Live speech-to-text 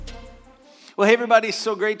Well, hey everybody,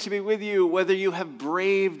 so great to be with you. Whether you have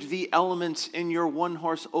braved the elements in your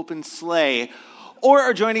one-horse open sleigh or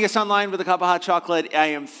are joining us online with a cup of hot chocolate, I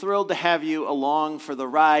am thrilled to have you along for the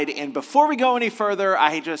ride. And before we go any further,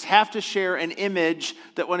 I just have to share an image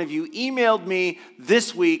that one of you emailed me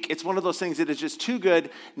this week. It's one of those things that is just too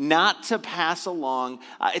good not to pass along.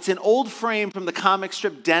 It's an old frame from the comic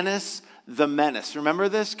strip Dennis the Menace. Remember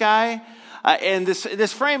this guy? And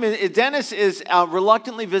this frame, Dennis is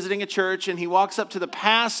reluctantly visiting a church, and he walks up to the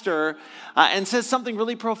pastor and says something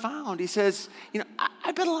really profound. He says,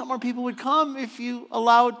 I bet a lot more people would come if you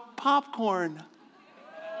allowed popcorn.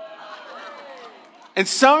 And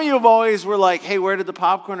some of you have always were like, hey, where did the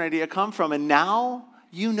popcorn idea come from? And now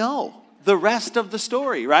you know the rest of the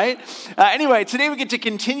story, right? Anyway, today we get to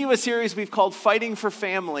continue a series we've called Fighting for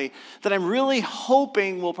Family that I'm really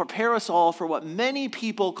hoping will prepare us all for what many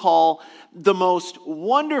people call the most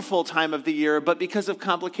wonderful time of the year, but because of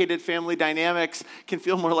complicated family dynamics, can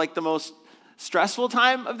feel more like the most stressful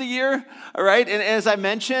time of the year, all right? And as I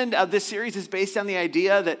mentioned, this series is based on the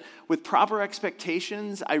idea that with proper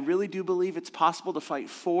expectations, I really do believe it's possible to fight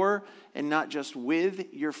for and not just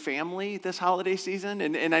with your family this holiday season.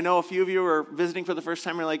 And I know a few of you are visiting for the first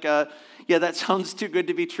time, you're like, yeah, that sounds too good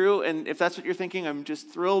to be true. And if that's what you're thinking, I'm just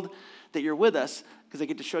thrilled that you're with us because I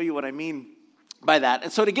get to show you what I mean by that.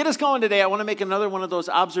 And so to get us going today, I want to make another one of those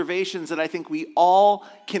observations that I think we all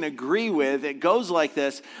can agree with. It goes like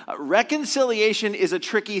this. Reconciliation is a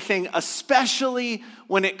tricky thing, especially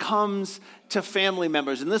when it comes to family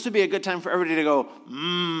members. And this would be a good time for everybody to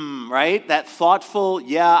go, right? That thoughtful,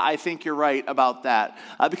 yeah, I think you're right about that.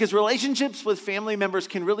 Because relationships with family members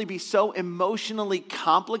can really be so emotionally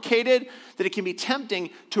complicated that it can be tempting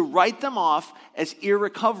to write them off as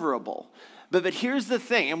irrecoverable. But here's the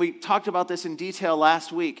thing, and we talked about this in detail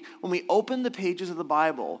last week. When we open the pages of the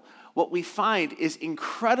Bible, what we find is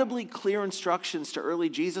incredibly clear instructions to early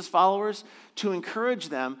Jesus followers to encourage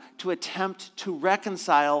them to attempt to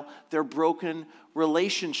reconcile their broken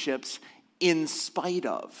relationships in spite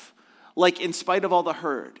of. Like in spite of all the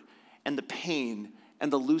hurt and the pain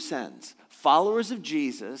and the loose ends. Followers of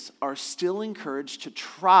Jesus are still encouraged to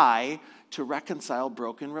try to reconcile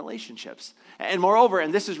broken relationships. And moreover,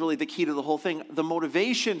 and this is really the key to the whole thing, the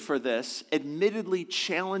motivation for this admittedly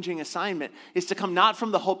challenging assignment is to come not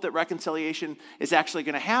from the hope that reconciliation is actually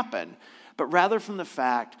going to happen, but rather from the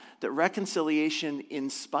fact that reconciliation in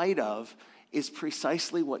spite of is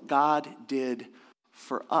precisely what God did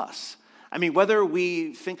for us. I mean, whether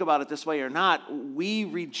we think about it this way or not, we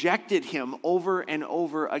rejected him over and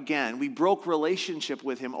over again. We broke relationship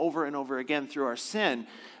with him over and over again through our sin,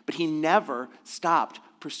 but he never stopped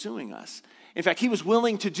pursuing us. In fact, he was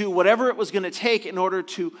willing to do whatever it was going to take in order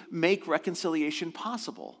to make reconciliation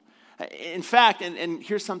possible. In fact, and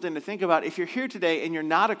here's something to think about, if you're here today and you're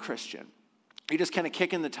not a Christian, you're just kind of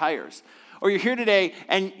kicking the tires, or you're here today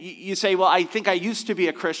and you say, well, I think I used to be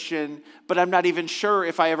a Christian, but I'm not even sure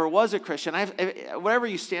if I ever was a Christian. Wherever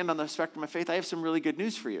you stand on the spectrum of faith, I have some really good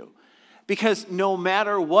news for you. Because no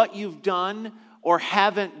matter what you've done or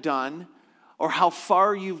haven't done, or how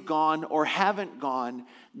far you've gone or haven't gone,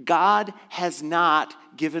 God has not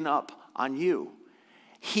given up on you.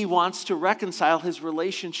 He wants to reconcile his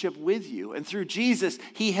relationship with you. And through Jesus,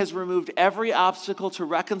 he has removed every obstacle to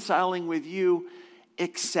reconciling with you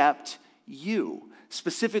except you.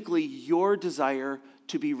 Specifically, your desire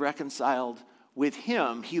to be reconciled with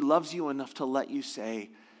him. He loves you enough to let you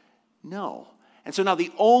say no. And so now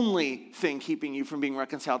the only thing keeping you from being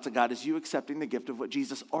reconciled to God is you accepting the gift of what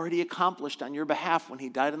Jesus already accomplished on your behalf when he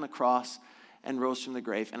died on the cross and rose from the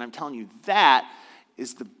grave. And I'm telling you, that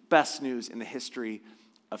is the best news in the history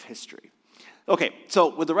of history. Okay,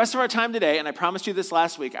 so with the rest of our time today, and I promised you this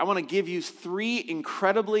last week, I want to give you 3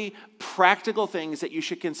 incredibly practical things that you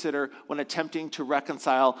should consider when attempting to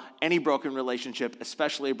reconcile any broken relationship,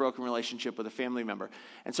 especially a broken relationship with a family member.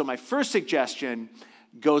 And so my first suggestion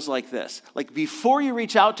goes like this. Like before you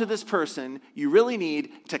reach out to this person, you really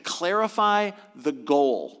need to clarify the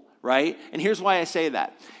goal, right? And here's why I say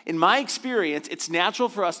that. In my experience, it's natural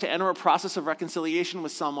for us to enter a process of reconciliation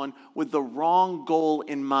with someone with the wrong goal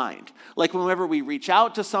in mind. Like whenever we reach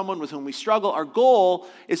out to someone with whom we struggle, our goal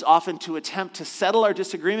is often to attempt to settle our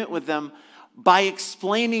disagreement with them by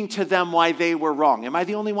explaining to them why they were wrong. Am I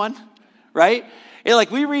the only one? Right?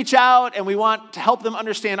 Like we reach out and we want to help them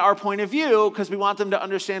understand our point of view because we want them to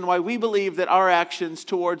understand why we believe that our actions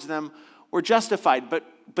towards them were justified. But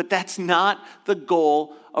that's not the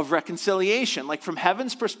goal of reconciliation. Like from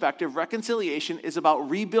heaven's perspective, reconciliation is about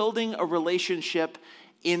rebuilding a relationship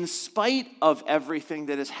in spite of everything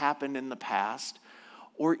that has happened in the past,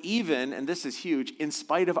 or even, and this is huge, in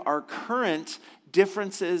spite of our current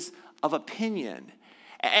differences of opinion.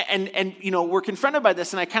 And you know, we're confronted by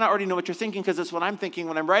this, and I kind of already know what you're thinking because it's what I'm thinking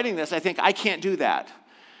when I'm writing this. I think, I can't do that.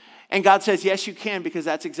 And God says, yes, you can, because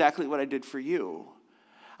that's exactly what I did for you.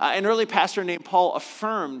 An early pastor named Paul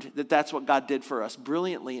affirmed that that's what God did for us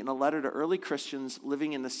brilliantly in a letter to early Christians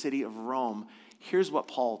living in the city of Rome. Here's what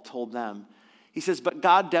Paul told them. He says, but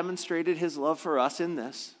God demonstrated his love for us in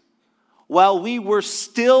this. While we were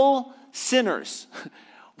still sinners,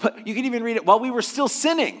 you can even read it, while we were still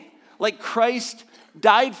sinning, like Christ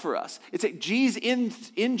died for us. It's like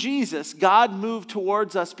in Jesus, God moved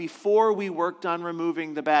towards us before we worked on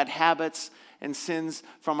removing the bad habits and sins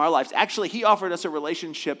from our lives. Actually, he offered us a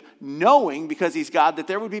relationship knowing, because he's God, that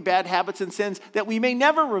there would be bad habits and sins that we may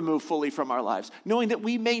never remove fully from our lives, knowing that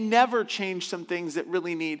we may never change some things that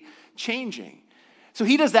really need changing. So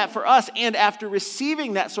he does that for us, and after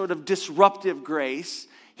receiving that sort of disruptive grace,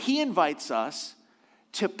 he invites us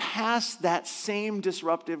to pass that same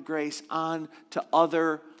disruptive grace on to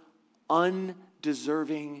other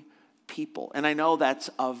undeserving people. And I know that's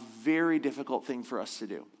a very difficult thing for us to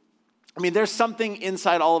do. I mean, there's something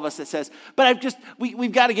inside all of us that says, but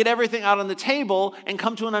we've got to get everything out on the table and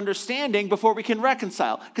come to an understanding before we can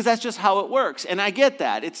reconcile, because that's just how it works. And I get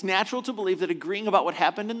that. It's natural to believe that agreeing about what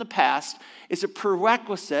happened in the past is a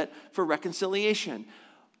prerequisite for reconciliation,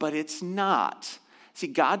 but it's not. See,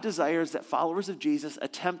 God desires that followers of Jesus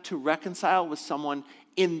attempt to reconcile with someone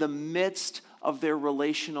in the midst of their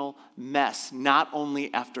relational mess, not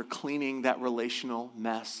only after cleaning that relational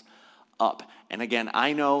mess up. And again,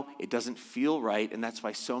 I know it doesn't feel right, and that's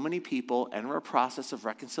why so many people enter a process of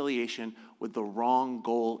reconciliation with the wrong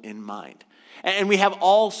goal in mind. And we have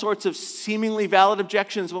all sorts of seemingly valid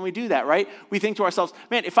objections when we do that, right? We think to ourselves,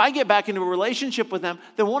 man, if I get back into a relationship with them,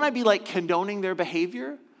 then won't I be like condoning their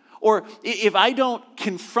behavior? Or if I don't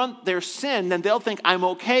confront their sin, then they'll think I'm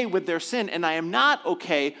okay with their sin, and I am not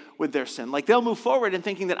okay with their sin. Like, they'll move forward in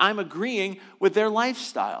thinking that I'm agreeing with their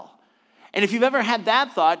lifestyle. And if you've ever had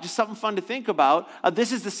that thought, just something fun to think about,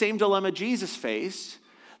 this is the same dilemma Jesus faced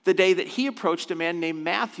the day that he approached a man named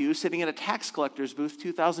Matthew sitting in a tax collector's booth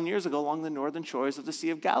 2,000 years ago along the northern shores of the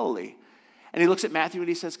Sea of Galilee. And he looks at Matthew and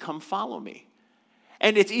he says, come follow me.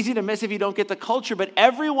 And it's easy to miss if you don't get the culture, but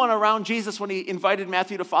everyone around Jesus when he invited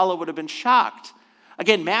Matthew to follow would have been shocked.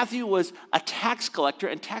 Again, Matthew was a tax collector,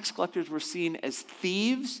 and tax collectors were seen as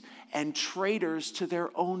thieves and traitors to their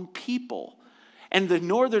own people. And the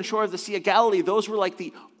northern shore of the Sea of Galilee, those were like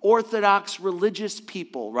the Orthodox religious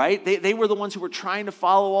people, right? They were the ones who were trying to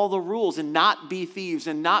follow all the rules and not be thieves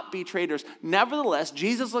and not be traitors. Nevertheless,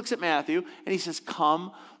 Jesus looks at Matthew and he says,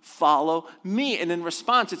 come, follow me. And in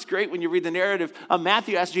response, it's great when you read the narrative,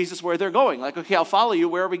 Matthew asked Jesus where they're going. Like, okay, I'll follow you.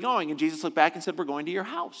 Where are we going? And Jesus looked back and said, we're going to your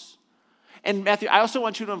house. And Matthew, I also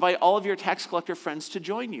want you to invite all of your tax collector friends to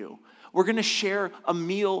join you. We're going to share a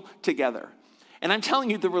meal together. And I'm telling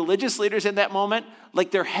you, the religious leaders in that moment, like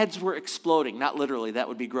their heads were exploding. Not literally, that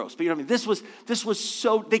would be gross. But you know what I mean? This was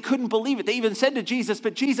so, they couldn't believe it. They even said to Jesus,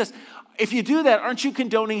 but Jesus, if you do that, aren't you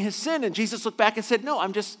condoning his sin? And Jesus looked back and said, no,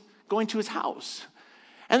 I'm just going to his house.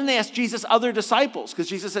 And then they asked Jesus other disciples, because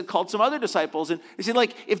Jesus had called some other disciples. And they said,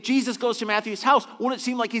 like, if Jesus goes to Matthew's house, won't it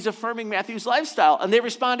seem like he's affirming Matthew's lifestyle? And they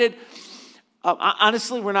responded,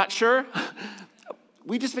 honestly, we're not sure.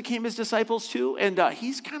 We just became his disciples too, and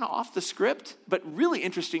he's kind of off the script, but really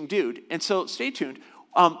interesting dude. And so stay tuned.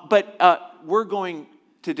 But we're going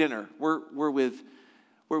to dinner. We're with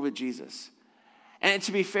Jesus. And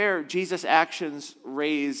to be fair, Jesus' actions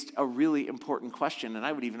raised a really important question, and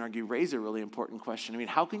I would even argue raise a really important question. I mean,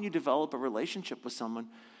 how can you develop a relationship with someone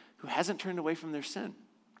who hasn't turned away from their sin?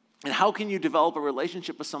 And how can you develop a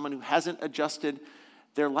relationship with someone who hasn't adjusted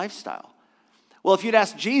their lifestyle? Well, if you'd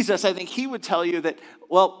ask Jesus, I think he would tell you that,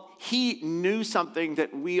 well, he knew something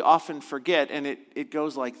that we often forget, and it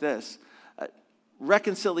goes like this.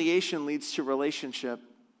 Reconciliation leads to relationship,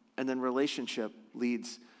 and then relationship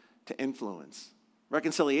leads to influence.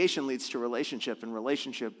 Reconciliation leads to relationship, and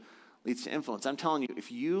relationship leads to influence. I'm telling you,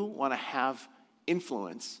 if you want to have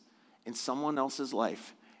influence in someone else's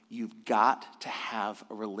life, you've got to have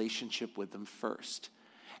a relationship with them first.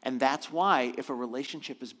 And that's why if a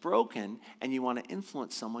relationship is broken and you want to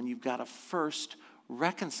influence someone, you've got to first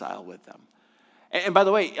reconcile with them. And by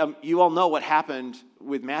the way, you all know what happened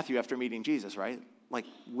with Matthew after meeting Jesus, right? Like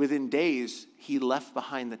within days, he left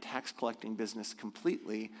behind the tax collecting business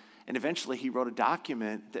completely. And eventually he wrote a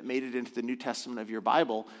document that made it into the New Testament of your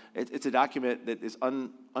Bible. It's a document that is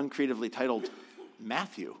uncreatively titled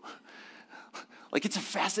Matthew. Like, it's a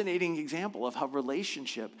fascinating example of how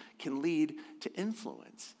relationship can lead to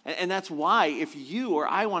influence. And that's why if you or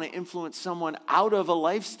I want to influence someone out of a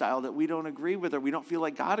lifestyle that we don't agree with or we don't feel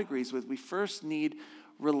like God agrees with, we first need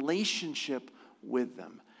relationship with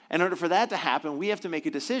them. In order for that to happen, we have to make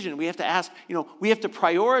a decision. We have to ask, we have to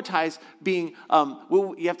prioritize being,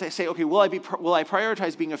 you have to say, okay, will I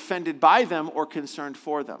prioritize being offended by them or concerned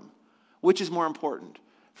for them? Which is more important?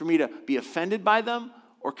 For me to be offended by them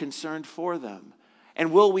or concerned for them?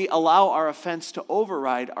 And will we allow our offense to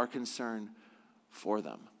override our concern for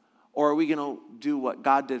them? Or are we going to do what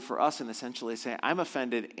God did for us and essentially say, I'm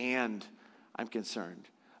offended and I'm concerned,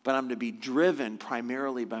 but I'm to be driven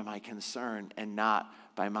primarily by my concern and not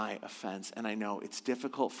by my offense. And I know it's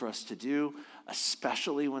difficult for us to do,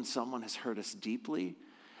 especially when someone has hurt us deeply.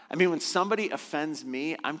 I mean, when somebody offends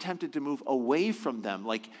me, I'm tempted to move away from them,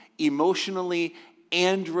 like emotionally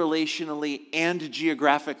and relationally and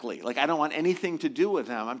geographically. Like, I don't want anything to do with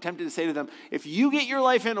them. I'm tempted to say to them, if you get your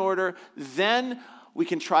life in order, then we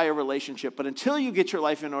can try a relationship. But until you get your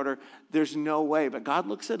life in order, there's no way. But God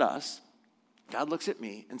looks at us, God looks at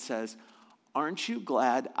me and says, aren't you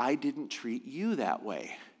glad I didn't treat you that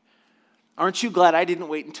way? Aren't you glad I didn't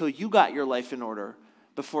wait until you got your life in order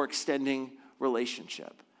before extending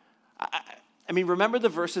relationship? I mean, remember the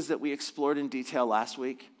verses that we explored in detail last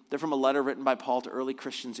week? They're from a letter written by Paul to early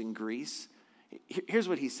Christians in Greece. Here's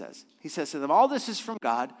what he says. He says to them, all this is from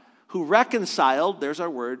God who reconciled, there's our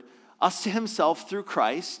word, us to himself through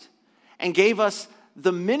Christ and gave us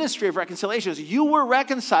the ministry of reconciliation. So you were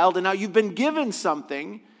reconciled and now you've been given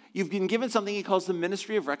something. You've been given something he calls the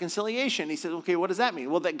ministry of reconciliation. He says, okay, what does that mean?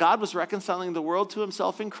 Well, that God was reconciling the world to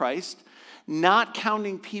himself in Christ, not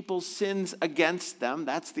counting people's sins against them.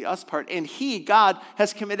 That's the us part. And he, God,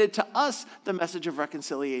 has committed to us the message of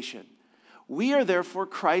reconciliation. We are therefore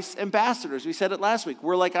Christ's ambassadors. We said it last week.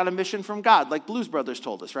 We're like on a mission from God, like Blues Brothers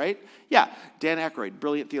told us, right? Yeah, Dan Aykroyd,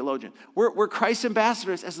 brilliant theologian. We're Christ's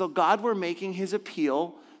ambassadors as though God were making his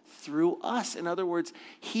appeal through us. In other words,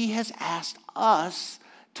 he has asked us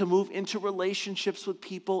to move into relationships with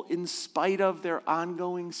people in spite of their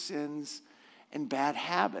ongoing sins and bad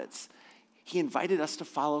habits. He invited us to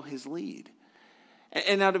follow his lead.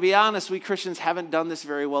 And now, to be honest, we Christians haven't done this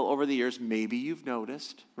very well over the years. Maybe you've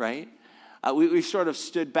noticed, right? We've sort of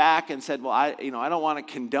stood back and said, well, I don't want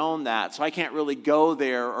to condone that, so I can't really go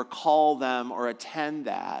there or call them or attend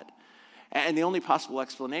that. And the only possible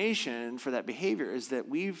explanation for that behavior is that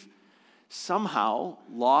we've somehow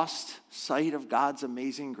lost sight of God's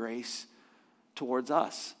amazing grace towards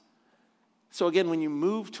us. So again, when you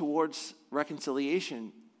move towards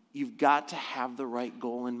reconciliation, you've got to have the right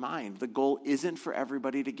goal in mind. The goal isn't for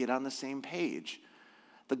everybody to get on the same page.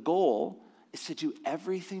 The goal is to do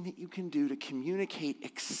everything that you can do to communicate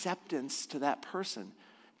acceptance to that person,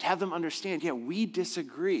 to have them understand, yeah, we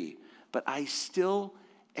disagree, but I still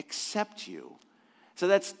accept you. So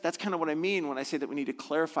that's kind of what I mean when I say that we need to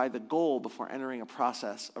clarify the goal before entering a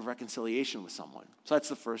process of reconciliation with someone. So that's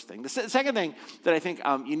the first thing. The second thing that I think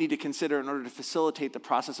you need to consider in order to facilitate the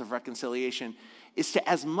process of reconciliation is to,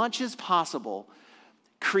 as much as possible,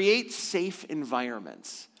 create safe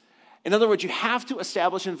environments. In other words, you have to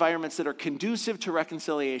establish environments that are conducive to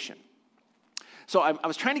reconciliation. So I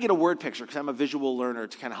was trying to get a word picture because I'm a visual learner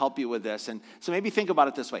to kind of help you with this. And so maybe think about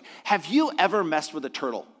it this way. Have you ever messed with a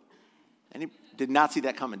turtle? Did not see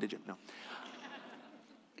that coming, did you? No.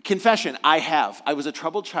 Confession, I have. I was a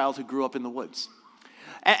troubled child who grew up in the woods.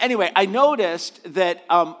 Anyway, I noticed that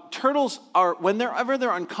turtles are, whenever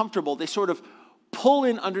they're uncomfortable, they sort of pull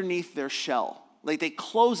in underneath their shell. Like they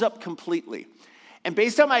close up completely. And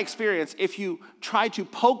based on my experience, if you try to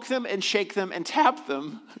poke them and shake them and tap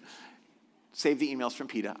them, save the emails from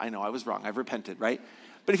PETA. I know I was wrong. I've repented, right?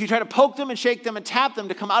 But if you try to poke them and shake them and tap them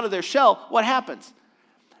to come out of their shell, what happens?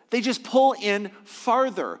 They just pull in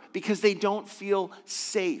farther because they don't feel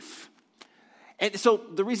safe. And so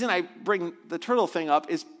the reason I bring the turtle thing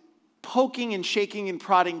up is poking and shaking and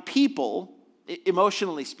prodding people,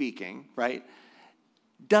 emotionally speaking, right,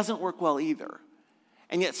 doesn't work well either.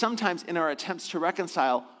 And yet sometimes in our attempts to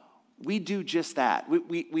reconcile, we do just that.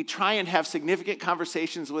 We try and have significant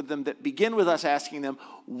conversations with them that begin with us asking them,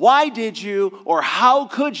 why did you or how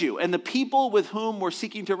could you? And the people with whom we're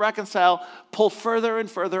seeking to reconcile pull further and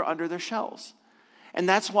further under their shells. And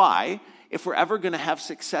that's why, if we're ever going to have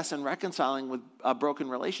success in reconciling with a broken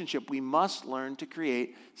relationship, we must learn to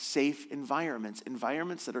create safe environments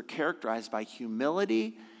that are characterized by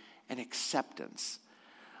humility and acceptance.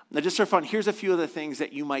 Now, just for fun, here's a few of the things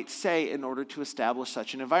that you might say in order to establish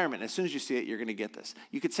such an environment. As soon as you see it, you're going to get this.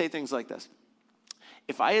 You could say things like this.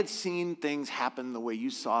 If I had seen things happen the way you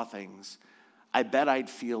saw things, I bet I'd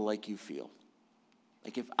feel like you feel.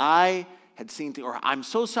 Like if I had seen things, or I'm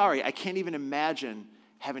so sorry, I can't even imagine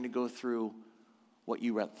having to go through what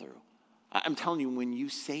you went through. I'm telling you, when you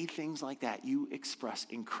say things like that, you express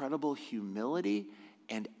incredible humility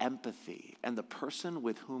and empathy. And the person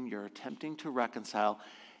with whom you're attempting to reconcile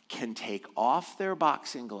can take off their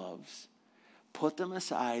boxing gloves, put them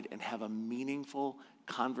aside, and have a meaningful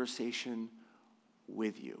conversation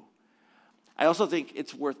with you. I also think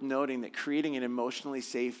it's worth noting that creating an emotionally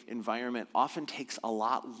safe environment often takes a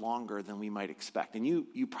lot longer than we might expect. And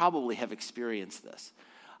you probably have experienced this.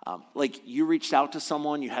 Like you reached out to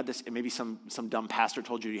someone, you had this, and maybe some dumb pastor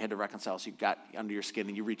told you had to reconcile, so you got under your skin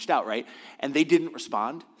and you reached out, right? And they didn't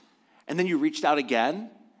respond. And then you reached out again,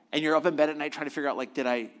 and you're up in bed at night trying to figure out, like, did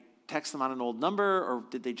I text them on an old number, or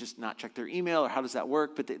did they just not check their email, or how does that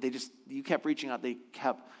work? But you kept reaching out, they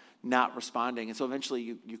kept not responding. And so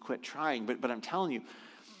eventually you quit trying. But I'm telling you,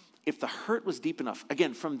 if the hurt was deep enough,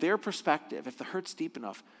 again, from their perspective, if the hurt's deep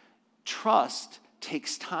enough, trust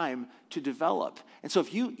takes time to develop. And so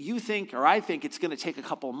if you think, or I think it's going to take a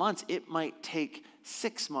couple of months, it might take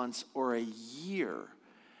 6 months or a year.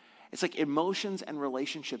 It's like emotions and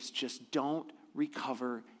relationships just don't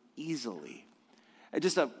recover easily.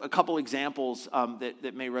 Just a couple examples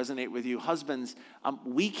that may resonate with you. Husbands,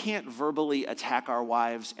 we can't verbally attack our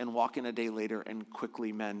wives and walk in a day later and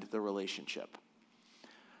quickly mend the relationship.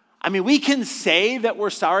 I mean, we can say that we're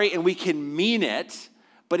sorry and we can mean it,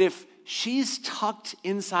 but if she's tucked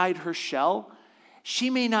inside her shell, she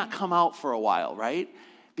may not come out for a while, right?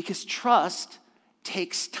 Because trust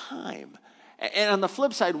takes time. And on the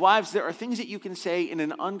flip side, wives, there are things that you can say in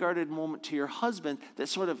an unguarded moment to your husband that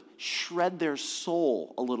sort of shred their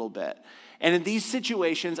soul a little bit. And in these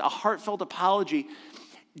situations, a heartfelt apology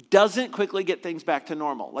doesn't quickly get things back to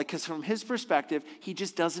normal. Like, because from his perspective, he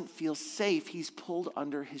just doesn't feel safe. He's pulled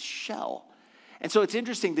under his shell. And so it's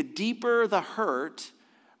interesting, the deeper the hurt,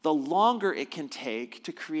 the longer it can take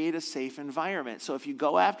to create a safe environment. So if you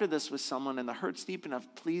go after this with someone and the hurt's deep enough,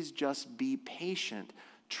 please just be patient.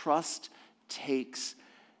 Trust takes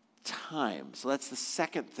time. So that's the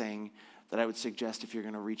second thing that I would suggest if you're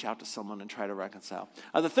going to reach out to someone and try to reconcile.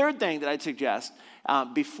 The third thing that I'd suggest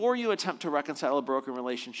before you attempt to reconcile a broken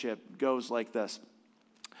relationship goes like this.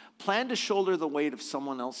 Plan to shoulder the weight of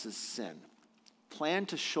someone else's sin. Plan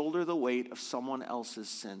to shoulder the weight of someone else's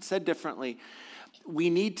sin. Said differently, we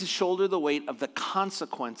need to shoulder the weight of the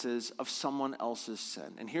consequences of someone else's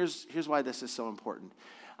sin. And here's why this is so important.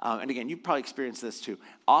 And again, you've probably experienced this too.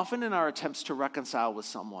 Often in our attempts to reconcile with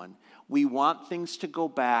someone, we want things to go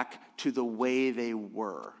back to the way they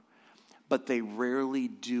were, but they rarely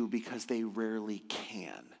do because they rarely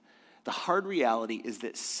can. The hard reality is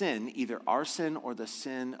that sin, either our sin or the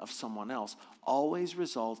sin of someone else, always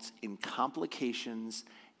results in complications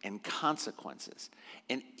and consequences.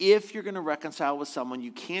 And if you're going to reconcile with someone,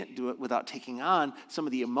 you can't do it without taking on some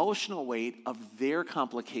of the emotional weight of their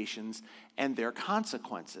complications and their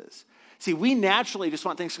consequences. See, we naturally just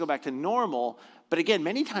want things to go back to normal, but again,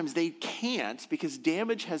 many times they can't because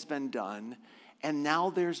damage has been done, and now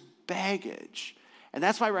there's baggage. And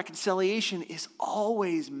that's why reconciliation is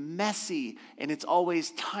always messy, and it's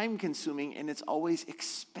always time-consuming, and it's always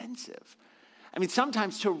expensive. I mean,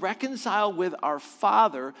 sometimes to reconcile with our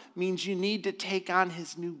father means you need to take on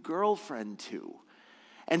his new girlfriend too.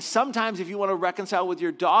 And sometimes if you want to reconcile with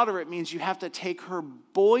your daughter, it means you have to take her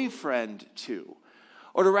boyfriend too.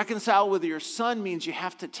 Or to reconcile with your son means you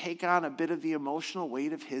have to take on a bit of the emotional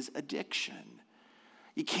weight of his addiction.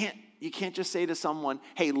 You can't just say to someone,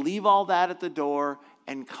 hey, leave all that at the door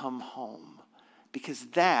and come home. Because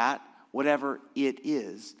that, whatever it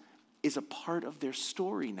is a part of their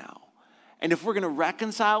story now. And if we're going to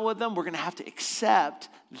reconcile with them, we're going to have to accept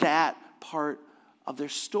that part of their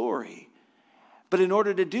story. But in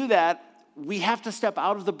order to do that, we have to step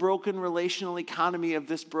out of the broken relational economy of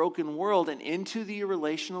this broken world and into the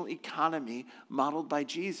relational economy modeled by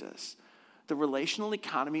Jesus. The relational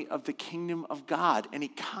economy of the kingdom of God, an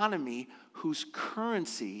economy whose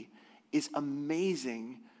currency is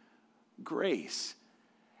amazing grace.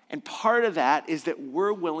 And part of that is that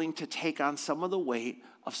we're willing to take on some of the weight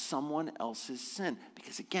of someone else's sin.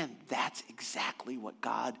 Because again, that's exactly what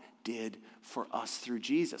God did for us through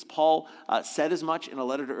Jesus. Paul said as much in a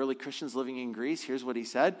letter to early Christians living in Greece. Here's what he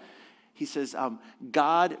said. He says,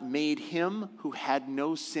 God made him who had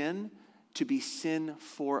no sin to be sin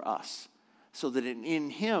for us, so that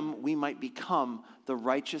in him we might become the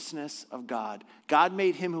righteousness of God. God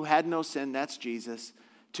made him who had no sin, that's Jesus,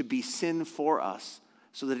 to be sin for us,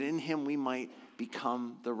 so that in him we might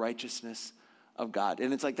become the righteousness of God.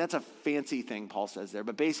 And it's like, that's a fancy thing Paul says there,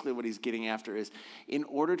 but basically what he's getting after is, in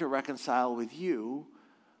order to reconcile with you,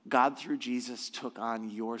 God through Jesus took on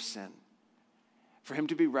your sin. For him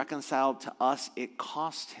to be reconciled to us, it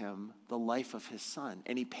cost him the life of his son.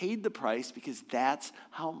 And he paid the price because that's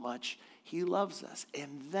how much He loves us.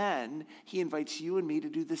 And then he invites you and me to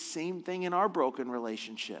do the same thing in our broken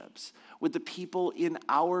relationships with the people in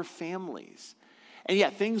our families. And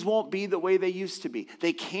yet things won't be the way they used to be.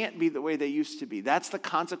 They can't be the way they used to be. That's the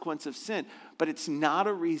consequence of sin. But it's not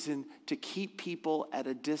a reason to keep people at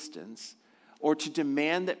a distance or to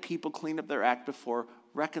demand that people clean up their act before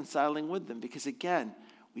reconciling with them. Because again,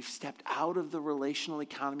 we've stepped out of the relational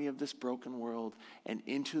economy of this broken world and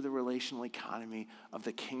into the relational economy of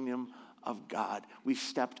the kingdom of God. We've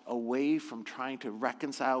stepped away from trying to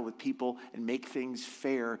reconcile with people and make things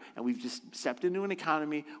fair, and we've just stepped into an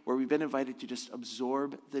economy where we've been invited to just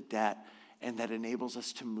absorb the debt, and that enables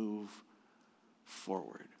us to move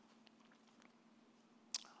forward.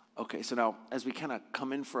 Okay, so now as we kind of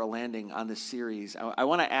come in for a landing on this series, I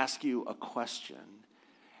want to ask you a question.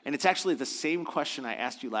 And it's actually the same question I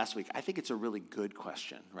asked you last week. I think it's a really good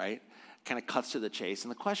question, right? Kind of cuts to the chase.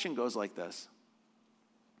 And the question goes like this.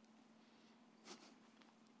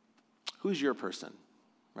 Who's your person,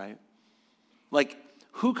 right? Like,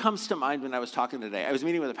 who comes to mind when I was talking today? I was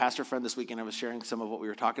meeting with a pastor friend this week, and I was sharing some of what we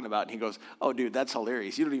were talking about, and he goes, oh, dude, that's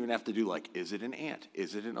hilarious. You don't even have to do, like, is it an aunt?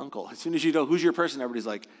 Is it an uncle? As soon as you know who's your person, everybody's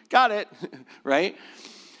like, got it, right?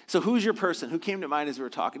 So who's your person? Who came to mind as we were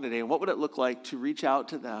talking today, and what would it look like to reach out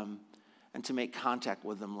to them and to make contact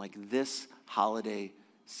with them like this holiday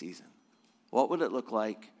season? What would it look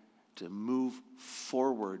like to move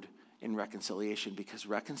forward in reconciliation? Because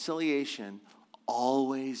reconciliation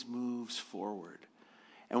always moves forward.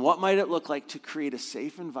 And what might it look like to create a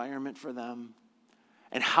safe environment for them?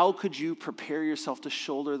 And how could you prepare yourself to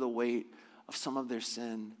shoulder the weight of some of their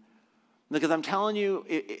sin? Because I'm telling you,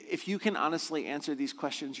 if you can honestly answer these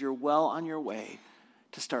questions, you're well on your way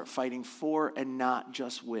to start fighting for and not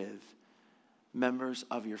just with members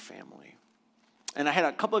of your family. And I had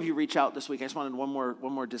a couple of you reach out this week. I just wanted one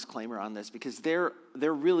more disclaimer on this, because there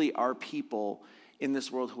really are people in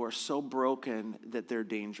this world who are so broken that they're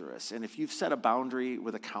dangerous. And if you've set a boundary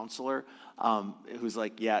with a counselor who's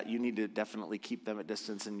like, yeah, you need to definitely keep them at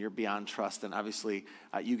distance and you're beyond trust, then obviously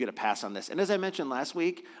you get a pass on this. And as I mentioned last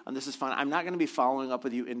week, this is fun, I'm not going to be following up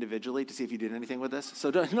with you individually to see if you did anything with this.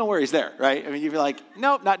 So no worries there, right? I mean, you'd be like,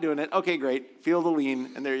 nope, not doing it. Okay, great. Feel the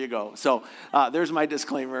lean, and there you go. So there's my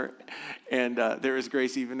disclaimer, and there is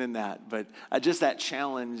grace even in that. But just that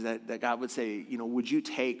challenge that God would say, would you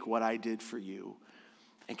take what I did for you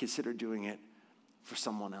and consider doing it for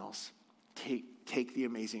someone else? Take the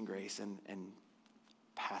amazing grace and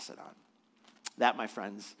pass it on. That, my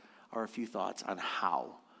friends, are a few thoughts on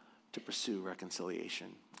how to pursue reconciliation.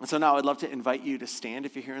 And so now I'd love to invite you to stand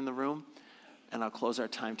if you're here in the room, and I'll close our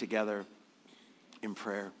time together in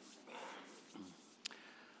prayer.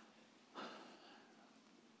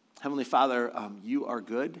 Heavenly Father, you are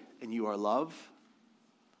good, and you are love,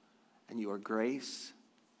 and you are grace.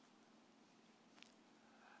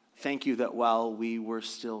 Thank you that while we were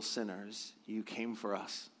still sinners, you came for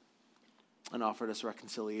us and offered us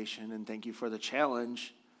reconciliation. And thank you for the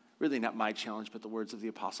challenge, really not my challenge, but the words of the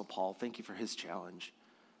Apostle Paul. Thank you for his challenge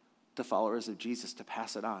to followers of Jesus to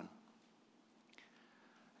pass it on.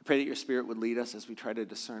 I pray that your Spirit would lead us as we try to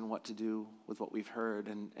discern what to do with what we've heard.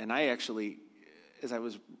 And I actually, as I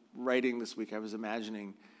was writing this week, I was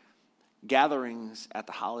imagining gatherings at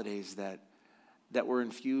the holidays that were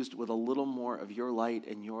infused with a little more of your light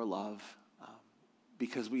and your love,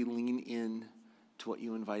 because we lean in to what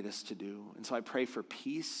you invite us to do. And so I pray for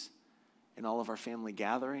peace in all of our family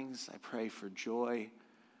gatherings. I pray for joy,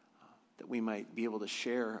 that we might be able to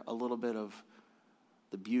share a little bit of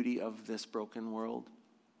the beauty of this broken world.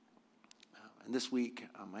 And this week,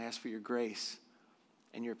 I ask for your grace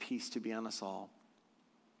and your peace to be on us all.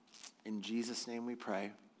 In Jesus' name we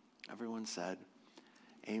pray. Everyone said,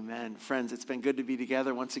 amen. Friends, it's been good to be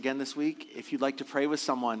together once again this week. If you'd like to pray with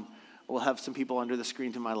someone, we'll have some people under the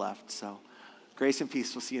screen to my left. So grace and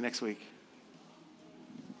peace. We'll see you next week.